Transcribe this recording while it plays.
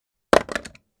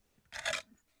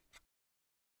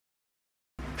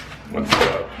What's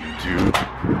up, YouTube?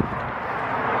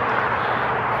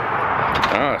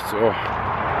 So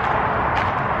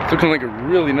it's looking like a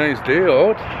really nice day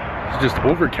out. It's just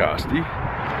overcasty.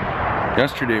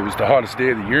 Yesterday was the hottest day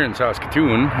of the year in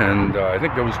Saskatoon, and I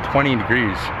think that was 20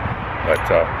 degrees. But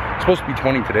it's supposed to be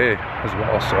 20 today as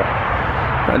well, so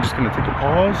I'm just gonna take a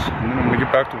pause and then I'm gonna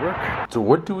get back to work. So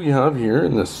what do we have here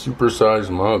in this supersized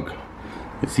mug?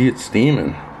 You see it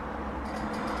steaming.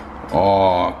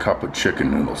 Oh, a cup of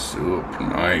chicken noodle soup,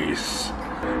 nice.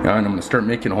 Yeah, and I'm gonna start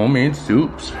making homemade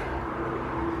soups.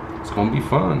 It's gonna be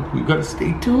fun. You gotta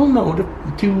stay tuned though to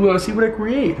see what I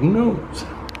create, who knows?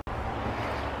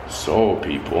 So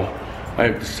people,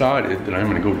 I've decided that I'm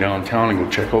gonna go downtown and go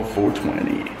check out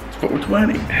 420. It's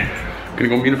 420. Gonna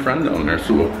go meet a friend down there,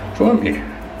 so join me.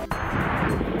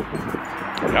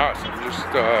 Yeah, so just,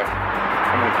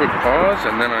 I'm gonna quick pause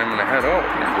and then I'm gonna head out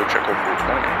and go check out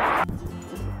 420.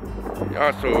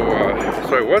 Yeah, so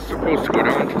I was supposed to go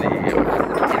down to the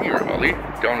 420 rally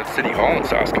down at City Hall in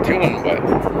Saskatoon, but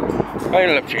I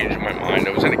ended up changing my mind.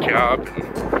 I was in a cab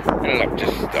and ended up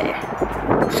just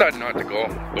decided not to go.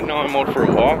 But now I'm out for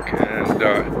a walk, and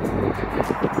yeah,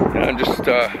 I'm just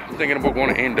thinking about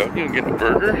going to A&W and getting a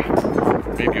burger,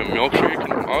 maybe a milkshake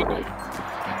and a mug,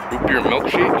 root beer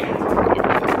milkshake.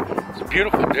 It's a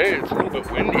beautiful day. It's a little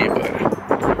bit windy, but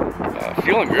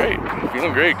feeling great.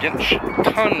 Feeling great. Getting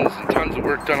tons and tons of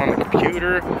work done on the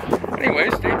computer. Anyway,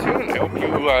 stay tuned. I hope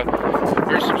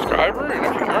you're a subscriber, and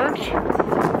if you aren't,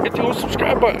 hit the old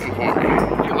subscribe button for me.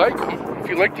 If you like them, if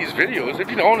you like these videos. If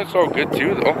you don't, it's all good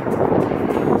too, though.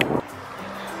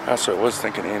 That's what I was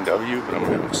thinking, A&W, but I'm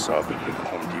gonna have a sub at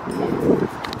Home Depot.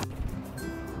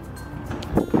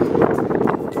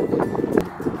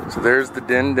 So there's the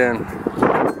din din.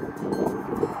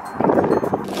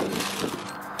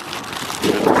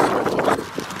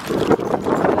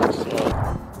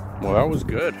 Well, that was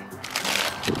good.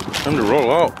 Time to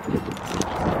roll out.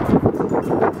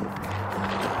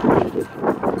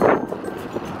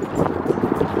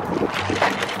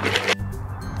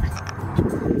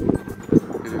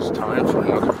 It is time for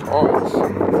another pause.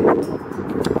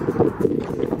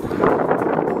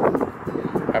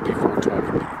 Happy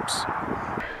 420 peeps.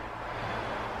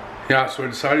 Yeah, so I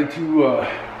decided to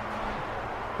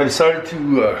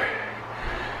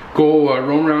go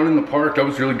roam around in the park. That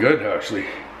was really good, actually.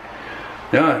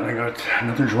 Yeah, and I got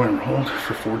another joint rolled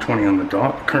for 420 on the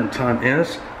dot. The current time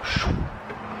is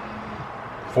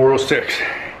 4:06.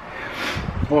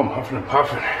 Oh, I'm huffing and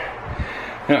puffing.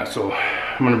 Yeah, so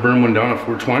I'm gonna burn one down at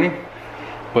 420.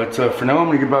 But for now, I'm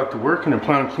gonna get back to work, and I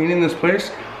plan on cleaning this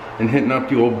place and hitting up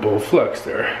the old Bo Flex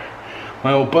there.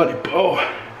 My old buddy Bo.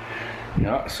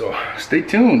 Yeah, so stay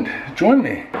tuned. Join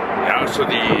me. Yeah, so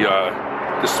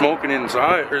the smoking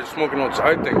inside or smoking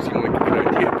outside thing seemed like a good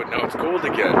idea, but now it's cold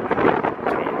again.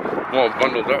 So I'm all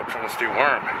bundled up trying to stay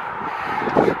warm.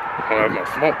 I'll have my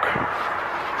smoke.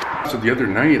 So the other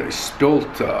night I spilled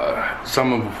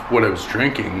some of what I was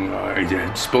drinking. I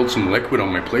had spilled some liquid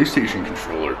on my PlayStation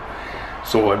controller.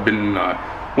 So I've been,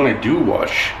 when I do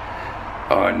watch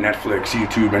Netflix,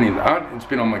 YouTube, any of that, it's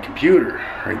been on my computer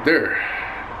right there.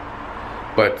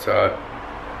 But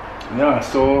yeah,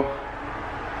 so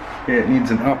it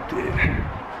needs an update.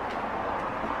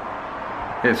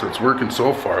 Yeah, so it's working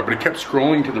so far, but it kept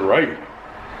scrolling to the right.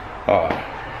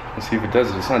 Let's see if it does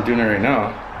it. It's not doing it right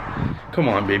now. Come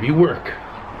on, baby, work.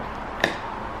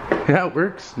 Yeah, it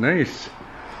works. Nice.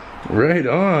 Right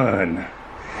on.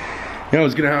 Yeah, I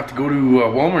was gonna have to go to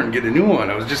Walmart and get a new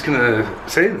one. I was just gonna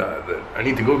say that I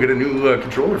need to go get a new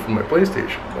controller for my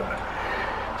PlayStation.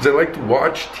 Because I like to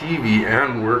watch TV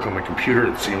and work on my computer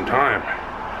at the same time.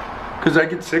 Because I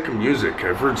get sick of music.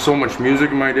 I've heard so much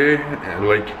music in my day, and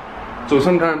so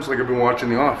sometimes I've been watching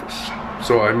The Office.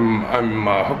 So I'm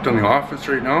hooked on The Office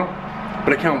right now,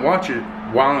 but I can't watch it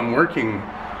while I'm working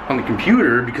on the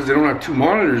computer because I don't have two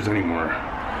monitors anymore.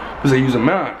 Because I use a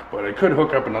Mac, but I could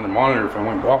hook up another monitor if I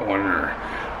went and got one, or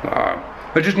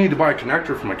I just need to buy a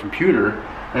connector for my computer.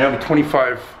 I have a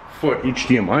 25-foot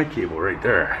HDMI cable right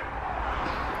there.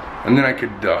 And then I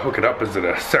could hook it up as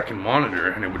a second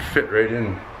monitor and it would fit right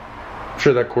in. I'm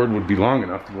sure that cord would be long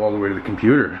enough to go all the way to the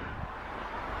computer.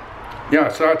 Yeah,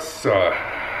 so that's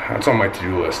on my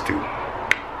to-do list too.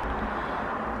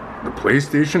 The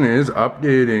PlayStation is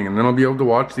updating, and then I'll be able to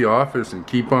watch The Office and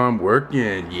keep on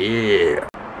working, yeah.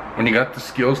 When you got the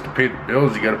skills to pay the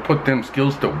bills, you gotta put them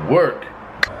skills to work.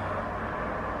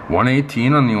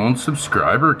 118 on the old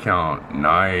subscriber count,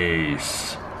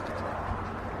 nice.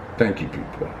 Thank you,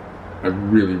 people. I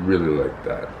really, really like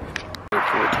that.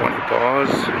 420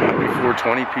 pause, happy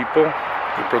 420 people.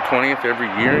 April 20th every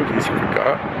year, in case you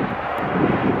forgot.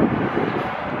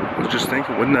 was just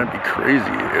thinking, wouldn't that be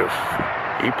crazy if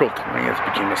April 20th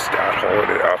became a stat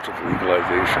holiday after the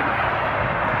legalization?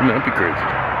 Wouldn't that be crazy?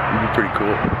 It'd be pretty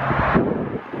cool.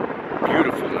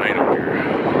 Beautiful night out here.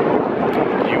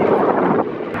 Beautiful.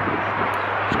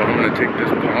 So I'm gonna take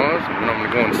this pause and then I'm gonna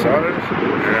go inside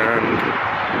and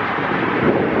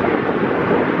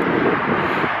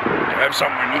I have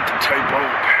something I need to type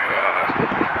out.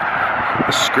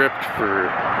 A script for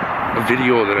a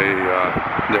video that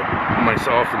that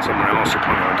myself and someone else are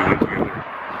planning on doing together.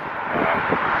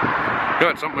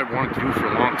 Yeah, it's something I've wanted to do for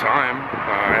a long time.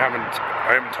 I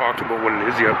haven't talked about what it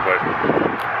is yet, but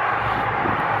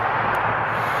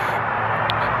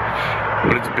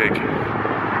it's big.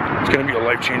 It's gonna be a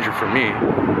life changer for me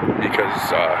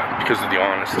because of the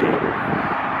honesty.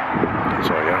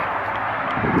 So yeah,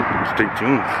 stay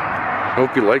tuned. I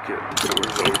hope you like it.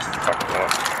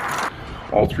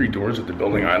 All 3 doors of the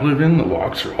building I live in, the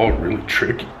locks are all really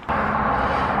tricky.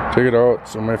 Check it out.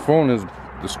 So my phone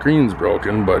the screen's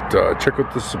broken, but check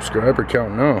out the subscriber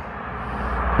count now.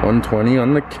 120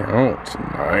 on the count.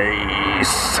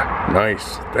 Nice.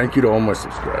 Nice. Thank you to all my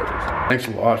subscribers. Thanks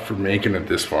a lot for making it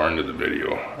this far into the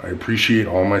video. I appreciate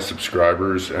all my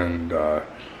subscribers, and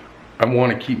I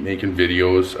want to keep making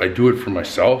videos. I do it for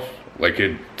myself. I like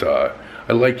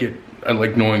it. I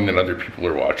like knowing that other people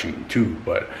are watching them too,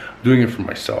 but I'm doing it for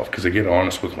myself because I get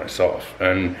honest with myself.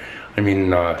 And I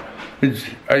mean, it's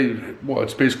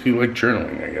basically like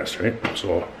journaling, I guess, right?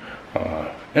 So,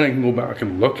 and I can go back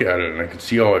and look at it and I can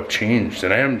see how I've changed.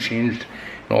 And I haven't changed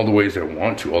in all the ways I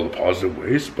want to, all the positive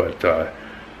ways, but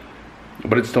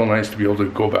it's still nice to be able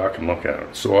to go back and look at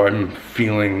it. So I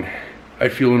feel in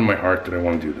my heart that I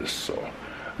want to do this, so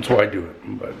that's why I do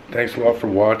it. But thanks a lot for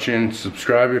watching.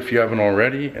 Subscribe if you haven't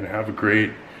already, and have a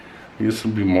great, I guess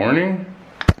it'll be morning.